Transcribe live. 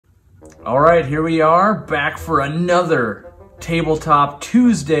All right, here we are back for another Tabletop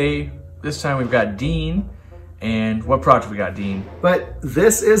Tuesday. This time we've got Dean. And what project we got, Dean? But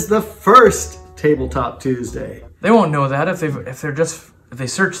this is the first Tabletop Tuesday. They won't know that if they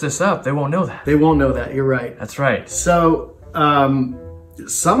search this up. They won't know that. They won't know that. You're right. That's right. So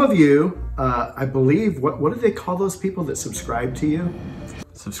some of you, I believe, what do they call those people that subscribe to you?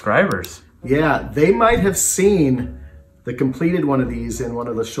 Subscribers. Yeah, they might have seen the completed one of these in one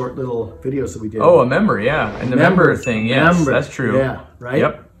of the short little videos that we did. Oh, a member, yeah. And the member thing, yes, member. That's true. Yeah, right?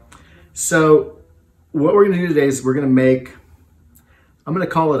 Yep. So what we're going to do today is we're going to make, I'm going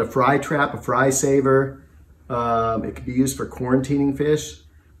to call it a fry trap, a fry saver. It could be used for quarantining fish,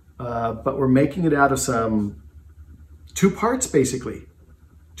 but we're making it out of two parts, basically.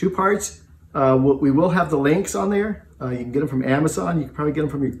 Two parts. We will have the links on there. You can get them from Amazon. You can probably get them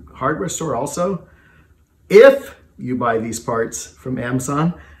from your hardware store also. If you buy these parts from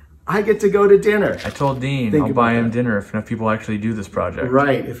Amazon, I get to go to dinner. I told Dean I'll buy him dinner if enough people actually do this project.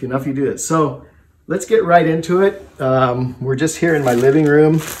 Right, if enough you do it. So let's get right into it. We're just here in my living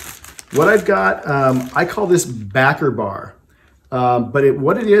room. What I've got, I call this backer bar. But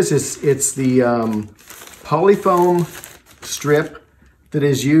what it is it's the polyfoam strip that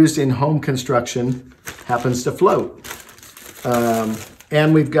is used in home construction, happens to float.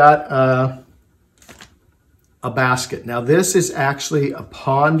 And we've got a basket. Now this is actually a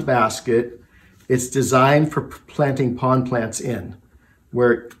pond basket. It's designed for planting pond plants in,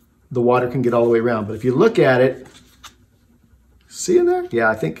 where the water can get all the way around. But if you look at it, see in there?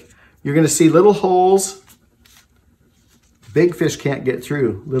 Yeah, I think you're gonna see little holes. Big fish can't get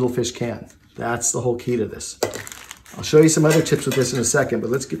through, little fish can. That's the whole key to this. I'll show you some other tips with this in a second,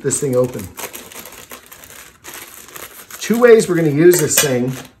 but let's get this thing open. Two ways we're gonna use this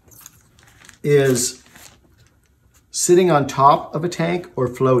thing is sitting on top of a tank or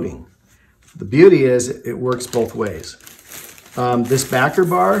floating. The beauty is it works both ways. This backer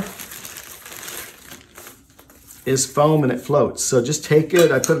bar is foam and it floats. So just take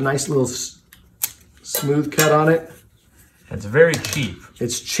it, I put a nice little smooth cut on it. It's very cheap.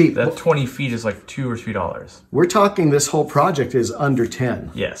 It's cheap. That 20 feet is like $2 or $3. We're talking this whole project is under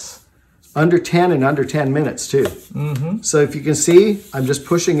 10. Yes. Under 10 and under 10 minutes too. Mm-hmm. So if you can see, I'm just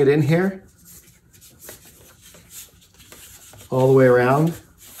pushing it in here. All the way around.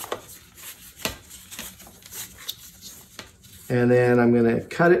 And then I'm going to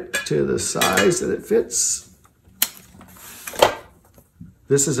cut it to the size that it fits.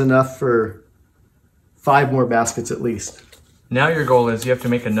 This is enough for 5 more baskets at least. Now your goal is you have to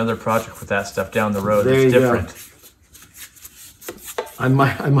make another project with that stuff down the road. There that's you different. Go. I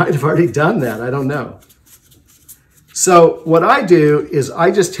might have already done that. I don't know. So what I do is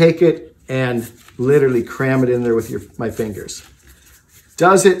I just take it and literally cram it in there with my fingers.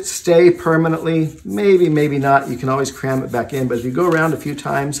 Does it stay permanently? Maybe, maybe not. You can always cram it back in, but if you go around a few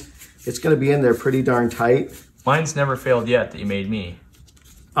times, it's going to be in there pretty darn tight. Mine's never failed yet that you made me.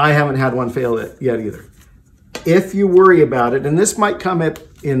 I haven't had one fail yet either. If you worry about it, and this might come up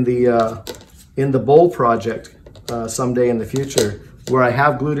in the bowl project someday in the future, where I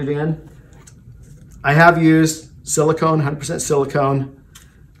have glued it in. I have used silicone, 100% silicone.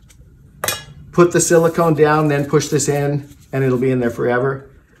 Put the silicone down, then push this in, and it'll be in there forever.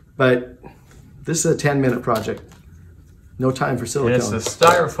 But this is a 10-minute project. No time for silicone. And it's the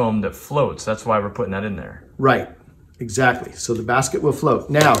styrofoam that floats. That's why we're putting that in there. Right, exactly. So the basket will float.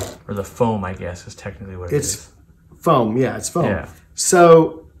 Now, or the foam, I guess, is technically what it is. It's foam, yeah, it's foam. Yeah.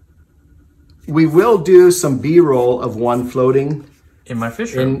 So we will do some B-roll of one floating in my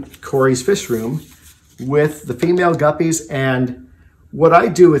fish room. In Corey's fish room with the female guppies. And what I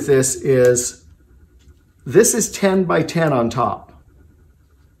do with this is 10 by 10 on top.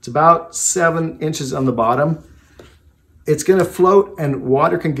 It's about 7 inches on the bottom. It's going to float and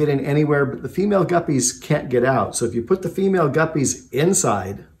water can get in anywhere, but the female guppies can't get out. So if you put the female guppies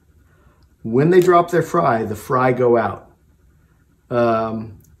inside, when they drop their fry, the fry go out.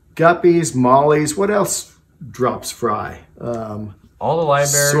 Guppies, mollies, what else drops fry? All the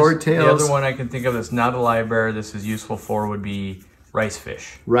livebearers. Swordtails. The other one I can think of that's not a livebearer this is useful for would be rice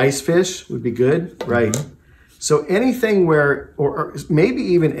fish. Rice fish would be good, right. Mm-hmm. So anything where, or maybe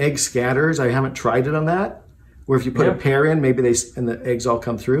even egg scatterers, I haven't tried it on that, where if you put a pair in, maybe and the eggs all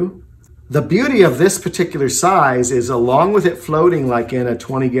come through. The beauty of this particular size is along with it floating like in a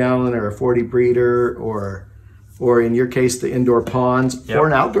 20-gallon or a 40 breeder or in your case, the indoor ponds or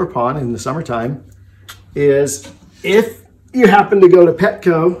an outdoor pond in the summertime, is if you happen to go to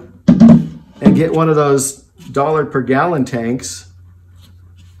Petco and get one of those $1 per gallon tanks,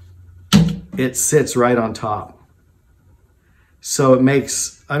 it sits right on top. So it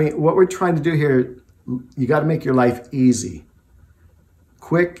makes, I mean, what we're trying to do here, you got to make your life easy.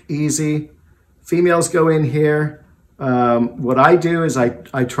 Quick, easy. Females go in here. What I do is I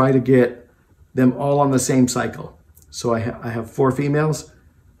try to get them all on the same cycle. So I have 4 females,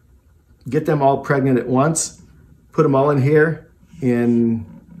 get them all pregnant at once, put them all in here in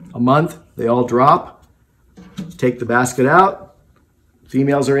a month. They all drop, take the basket out.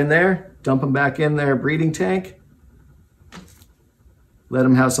 Females are in there, dump them back in their breeding tank. Let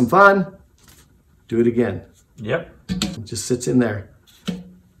them have some fun. Do it again. Yep. It just sits in there.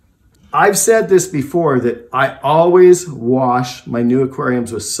 I've said this before that I always wash my new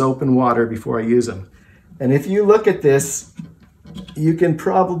aquariums with soap and water before I use them. And if you look at this, you can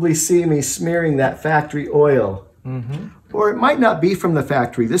probably see me smearing that factory oil. Or it might not be from the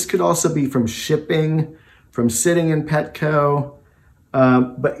factory. This could also be from shipping, from sitting in Petco.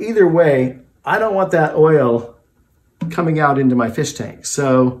 But either way, I don't want that oil coming out into my fish tank.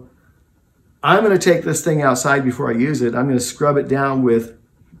 So I'm going to take this thing outside before I use it. I'm going to scrub it down with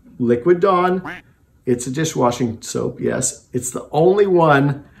Liquid Dawn. It's a dishwashing soap, yes. It's the only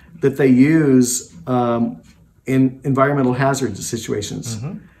one that they use in environmental hazard situations.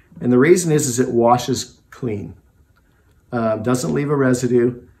 And the reason is it washes clean. Doesn't leave a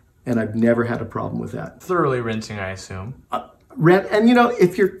residue, and I've never had a problem with that. Thoroughly rinsing, I assume. And you know,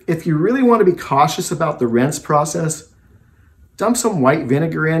 if you really want to be cautious about the rinse process, dump some white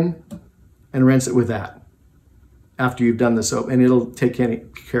vinegar in and rinse it with that after you've done the soap, and it'll take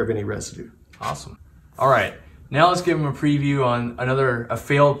care of any residue. Awesome. All right, now let's give them a preview on a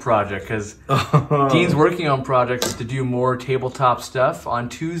failed project, because Dean's working on projects to do more tabletop stuff on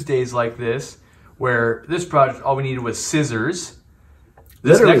Tuesdays like this, where this project, all we needed was scissors.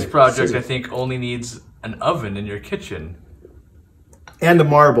 This next project, scissors. I think, only needs an oven in your kitchen. And a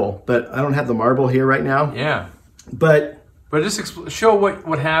marble, but I don't have the marble here right now. Yeah. But just show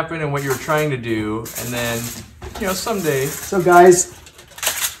what happened and what you were trying to do, and then, you know, someday. So guys,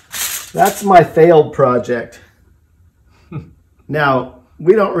 that's my failed project. Now,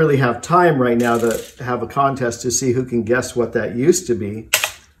 we don't really have time right now to have a contest to see who can guess what that used to be.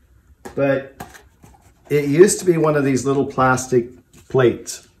 But it used to be one of these little plastic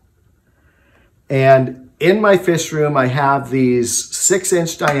plates. And in my fish room, I have these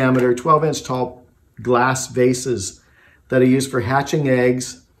 6-inch diameter, 12-inch tall glass vases that I use for hatching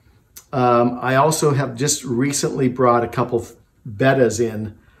eggs. I also have just recently brought a couple bettas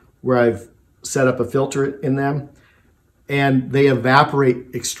in where I've set up a filter in them, and they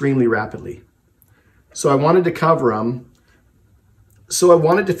evaporate extremely rapidly. So I wanted to cover them. So I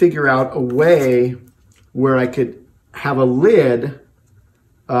wanted to figure out a way where I could have a lid,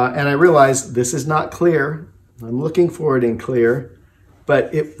 and I realized this is not clear. I'm looking for it in clear,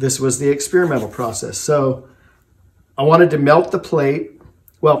 but this was the experimental process. So I wanted to melt the plate.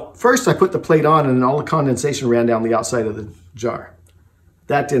 Well, first I put the plate on and all the condensation ran down the outside of the jar.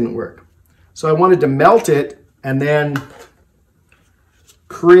 That didn't work. So I wanted to melt it and then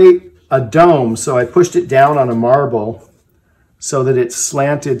create a dome. So I pushed it down on a marble so that it's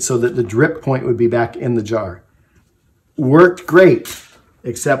slanted so that the drip point would be back in the jar. Worked great,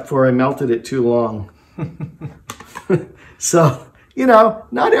 except for I melted it too long. So, you know,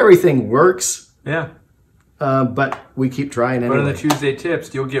 not everything works. Yeah. But we keep trying anyway. But in the Tuesday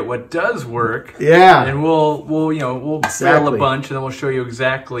tips, you'll get what does work. Yeah. And we'll fail a bunch, and then we'll show you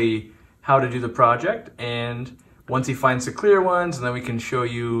exactly how to do the project. And once he finds the clear ones, and then we can show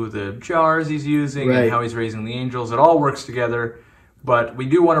you the jars he's using and how he's raising the angels. It all works together. But we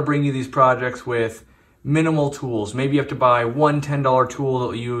do want to bring you these projects with minimal tools. Maybe you have to buy one $10 tool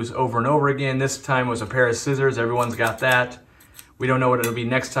that you'll use over and over again. This time was a pair of scissors. Everyone's got that. We don't know what it'll be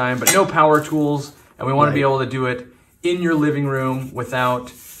next time, but no power tools. And we want to be able to do it in your living room without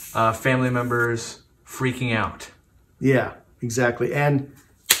family members freaking out. Yeah, exactly. And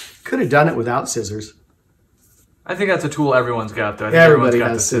could have done it without scissors. I think that's a tool everyone's got, though. I think everyone's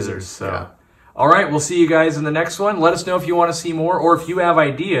got the scissors. So. Yeah. All right, we'll see you guys in the next one. Let us know if you want to see more, or if you have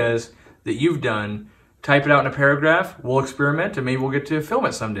ideas that you've done. Type it out in a paragraph. We'll experiment, and maybe we'll get to film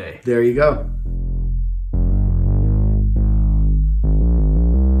it someday. There you go.